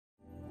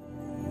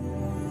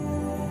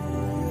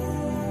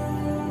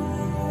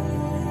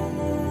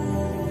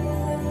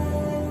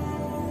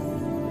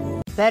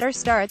Better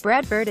Start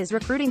Bradford is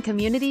recruiting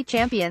community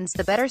champions.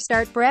 The Better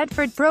Start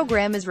Bradford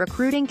program is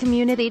recruiting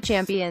community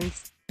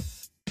champions.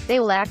 They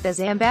will act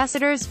as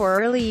ambassadors for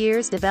early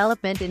years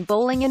development in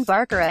Bowling and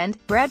Barkerend,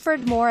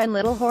 Bradford, Moor and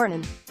Little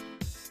Horton.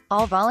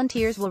 All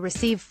volunteers will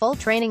receive full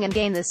training and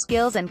gain the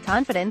skills and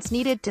confidence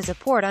needed to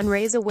support and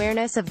raise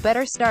awareness of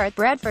Better Start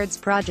Bradford's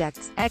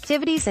projects,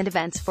 activities and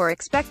events for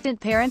expectant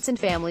parents and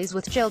families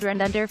with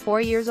children under 4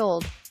 years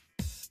old.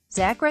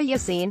 Zakra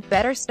Yasin,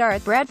 Better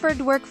Start Bradford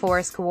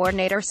Workforce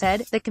Coordinator,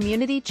 said, "The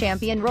community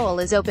champion role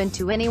is open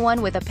to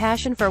anyone with a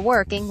passion for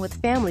working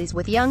with families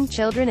with young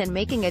children and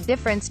making a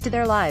difference to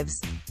their lives.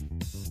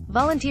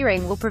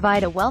 Volunteering will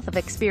provide a wealth of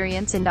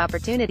experience and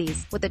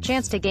opportunities, with a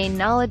chance to gain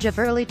knowledge of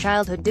early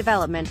childhood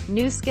development,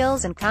 new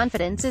skills and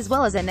confidence as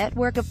well as a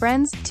network of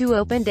friends." 2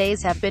 open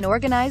days have been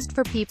organized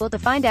for people to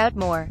find out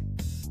more.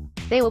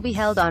 They will be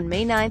held on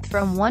May 9th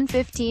from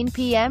 1:15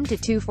 p.m. to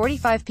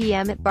 2:45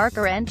 p.m. at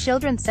Barkerend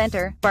Children's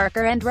Center,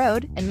 Barkerend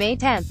Road, and May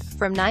 10th,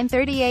 from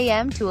 9:30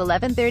 a.m. to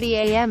 11:30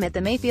 a.m. at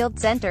the Mayfield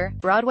Center,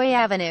 Broadway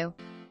Avenue.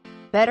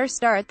 Better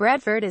Start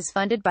Bradford is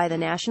funded by the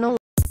National